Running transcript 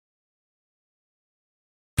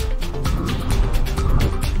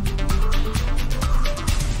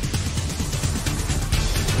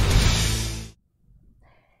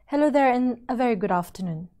Hello there and a very good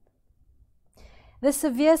afternoon. The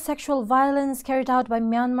severe sexual violence carried out by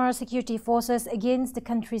Myanmar security forces against the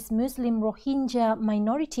country's Muslim Rohingya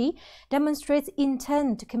minority demonstrates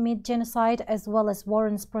intent to commit genocide as well as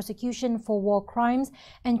warrants prosecution for war crimes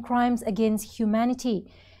and crimes against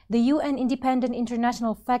humanity. The UN Independent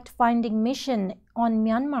International Fact-Finding Mission on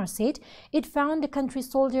Myanmar said it found the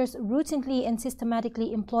country's soldiers routinely and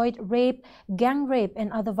systematically employed rape, gang rape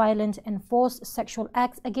and other violent and forced sexual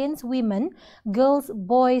acts against women, girls,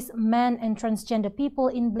 boys, men and transgender people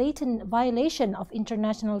in blatant violation of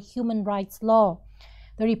international human rights law.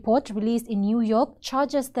 The report, released in New York,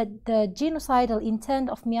 charges that the genocidal intent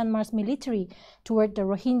of Myanmar's military toward the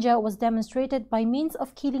Rohingya was demonstrated by means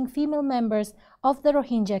of killing female members of the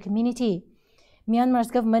Rohingya community.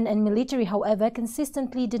 Myanmar's government and military, however,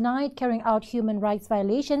 consistently denied carrying out human rights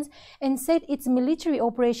violations and said its military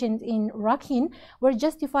operations in Rakhine were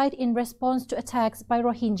justified in response to attacks by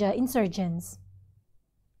Rohingya insurgents.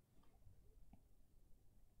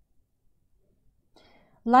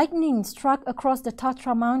 Lightning struck across the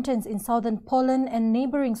Tatra mountains in southern Poland and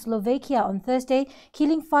neighboring Slovakia on Thursday,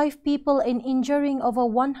 killing 5 people and injuring over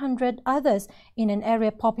 100 others in an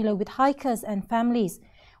area popular with hikers and families.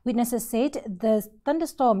 Witnesses said the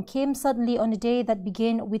thunderstorm came suddenly on a day that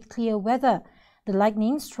began with clear weather. The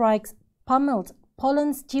lightning strikes pummeled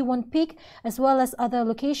Poland's G1 peak as well as other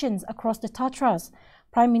locations across the Tatras.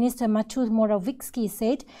 Prime Minister Mateusz Morawiecki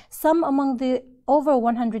said some among the over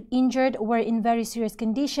 100 injured were in very serious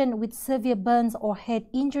condition with severe burns or head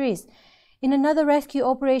injuries. In another rescue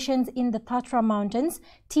operations in the Tatra Mountains,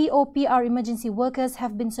 TOPR emergency workers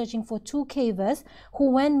have been searching for 2 cavers who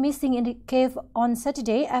went missing in the cave on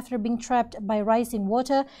Saturday after being trapped by rising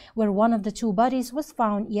water, where one of the 2 bodies was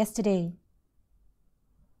found yesterday.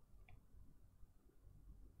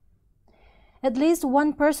 At least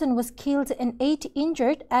 1 person was killed and 8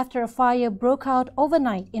 injured after a fire broke out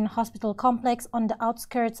overnight in a hospital complex on the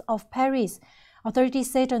outskirts of Paris.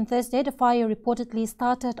 Authorities said on Thursday the fire reportedly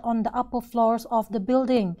started on the upper floors of the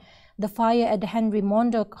building. The fire at the Henry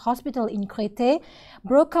Mondok Hospital in Créteil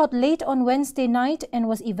broke out late on Wednesday night and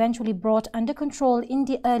was eventually brought under control in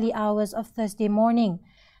the early hours of Thursday morning.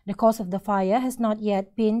 The cause of the fire has not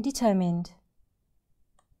yet been determined.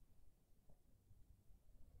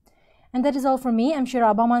 And that is all from me. I'm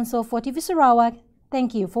Shira Abamanso for TV Sarawak.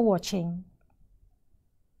 Thank you for watching.